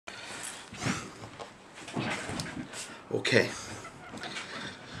Okay,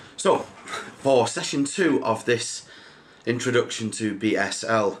 so for session 2 of this introduction to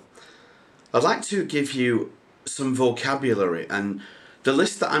BSL, I'd like to give you some vocabulary, and the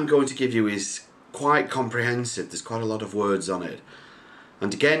list that I'm going to give you is quite comprehensive. There's quite a lot of words on it,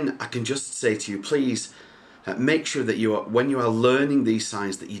 and again I can just say to you, please make sure that you are, when you are learning these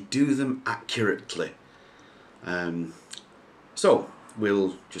signs, that you do them accurately. So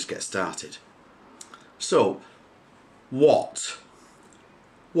we'll just get started. So what,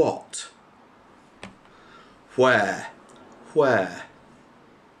 where, why,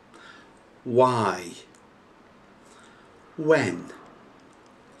 when,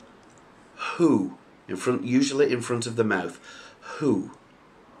 who, usually in front of the mouth, who,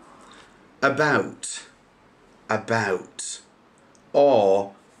 about,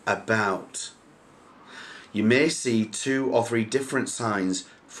 or about. You may see 2 or 3 different signs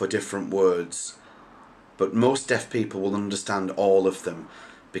for different words, but most deaf people will understand all of them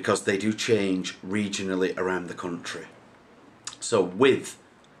because they do change regionally around the country. So with,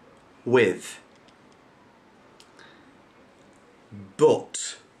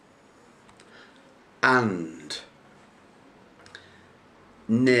 but, and,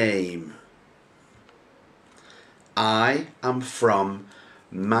 name. I am from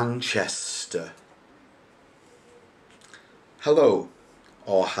Manchester. Hello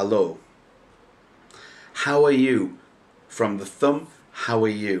or hello. How are you? From the thumb, how are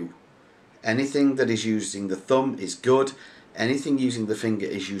you? Anything that is using the thumb is good. Anything using the finger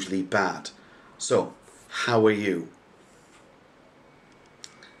is usually bad. So, how are you?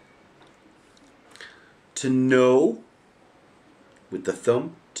 To know, with the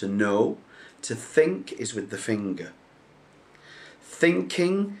thumb, to know. To think is with the finger.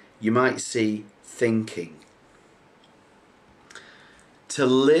 Thinking, you might see thinking. To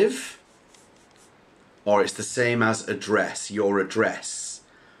live, or it's the same as address, your address.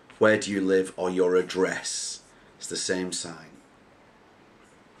 Where do you live, or your address? It's the same sign.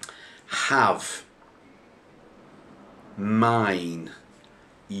 Have, mine,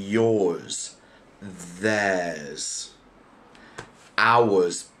 yours, theirs,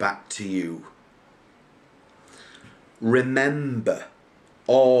 ours, back to you. Remember,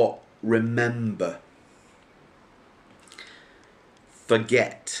 or remember.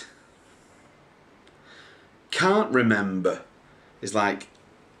 Forget. Can't remember is like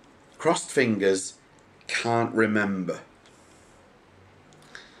crossed fingers, can't remember.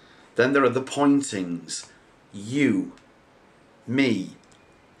 Then there are the pointings. You, me,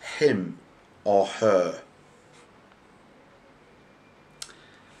 him or her.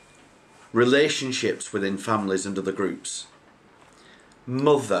 Relationships within families and other groups.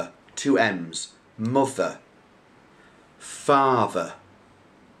 Mother, 2 M's, mother. Father.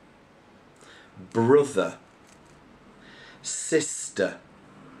 Brother. Sister.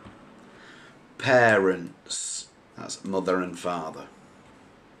 Parents. That's mother and father.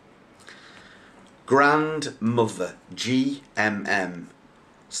 Grandmother, GMM.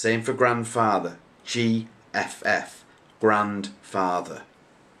 Same for grandfather, GFF. Grandfather.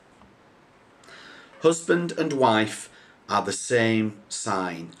 Husband and wife are the same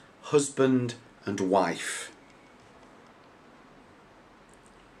sign. Husband and wife.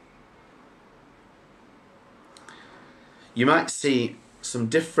 You might see some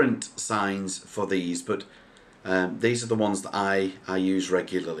different signs for these, but these are the ones that I use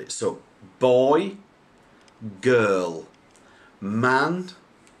regularly. So, boy, girl, man,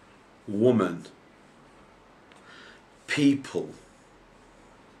 woman, people.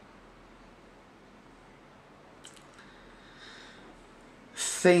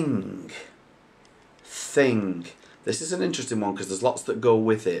 Thing. This is an interesting one because there's lots that go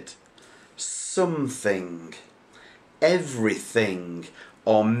with it. Something. Everything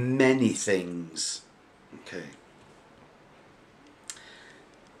or many things. Okay.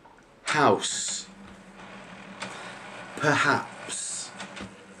 House. Perhaps.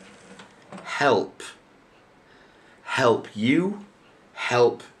 Help. Help you.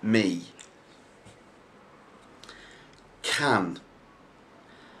 Help me. Can.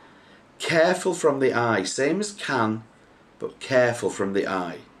 Careful from the eye. Same as can, but careful from the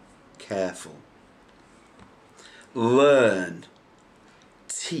eye. Careful. Learn.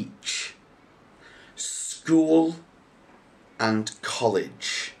 Teach. School and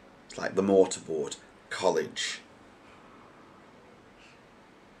college. It's like the mortarboard. College.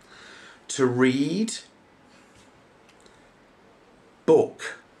 To read.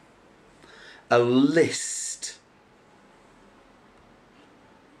 Book. A list.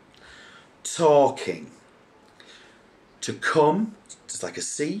 Talking. To come, just like a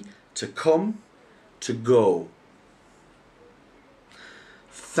C. To come. To go.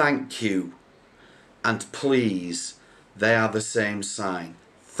 Thank you and please, they are the same sign.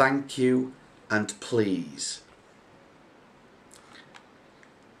 Thank you and please.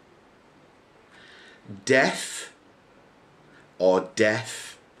 Deaf or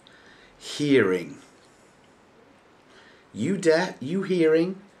deaf, hearing. You deaf, you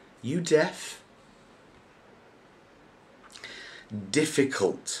hearing, you deaf.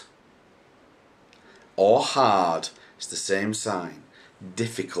 Difficult or hard, it's the same sign.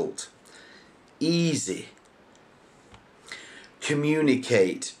 Difficult. Easy.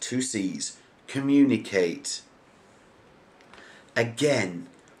 Communicate, 2 C's. Communicate. Again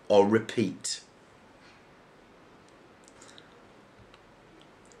or repeat.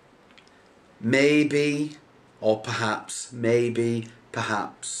 Maybe or perhaps, maybe,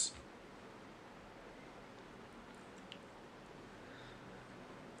 perhaps.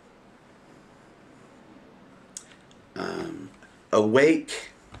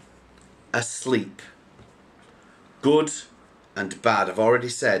 Awake, asleep. Good and bad. I've already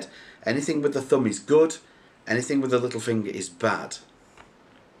said anything with the thumb is good, anything with the little finger is bad.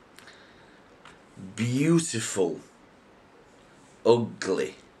 Beautiful,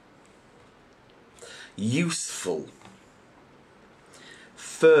 ugly. Useful.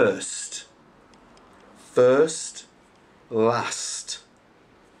 First, last.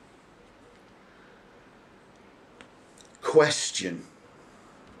 Question.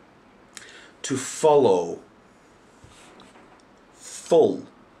 To follow. Full.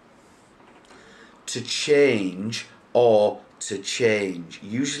 To change or to change.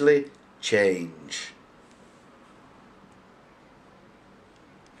 Usually change.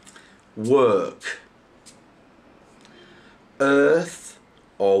 Work. Earth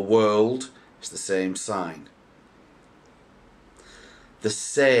or world is the same sign. The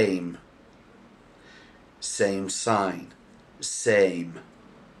same. Same sign. Same.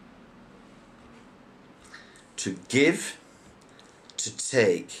 To give, to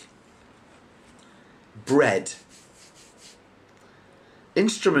take. Bread.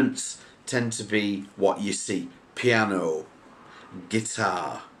 Instruments tend to be what you see. Piano,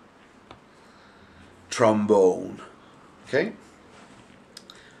 guitar, trombone. Okay?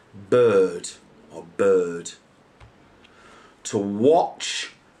 Bird or bird. To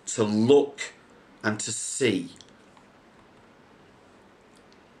watch, to look and to see.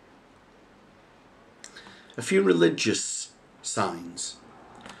 A few religious signs.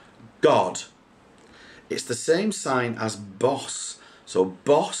 God. It's the same sign as boss. So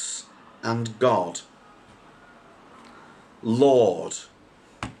boss and God. Lord.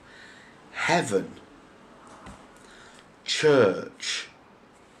 Heaven. Church.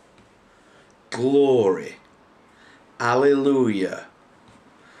 Glory. Alleluia.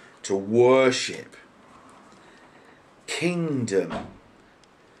 To worship. Kingdom.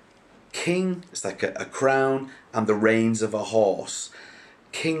 King is like a crown and the reins of a horse.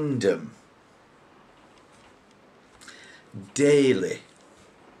 Kingdom. Daily.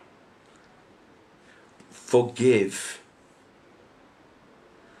 Forgive.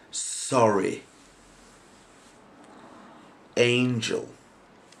 Sorry. Angel.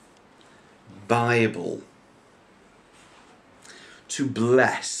 Bible. To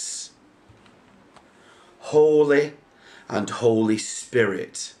bless. Holy and Holy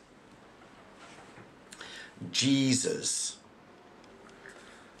Spirit. Jesus,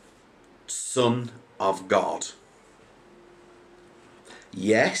 Son of God.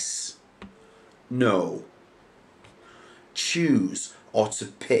 Yes, no. Choose or to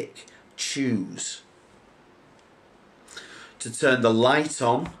pick, choose. To turn the light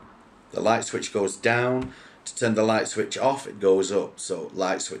on, the light switch goes down. To turn the light switch off, it goes up. So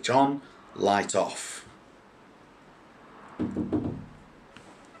light switch on, light off.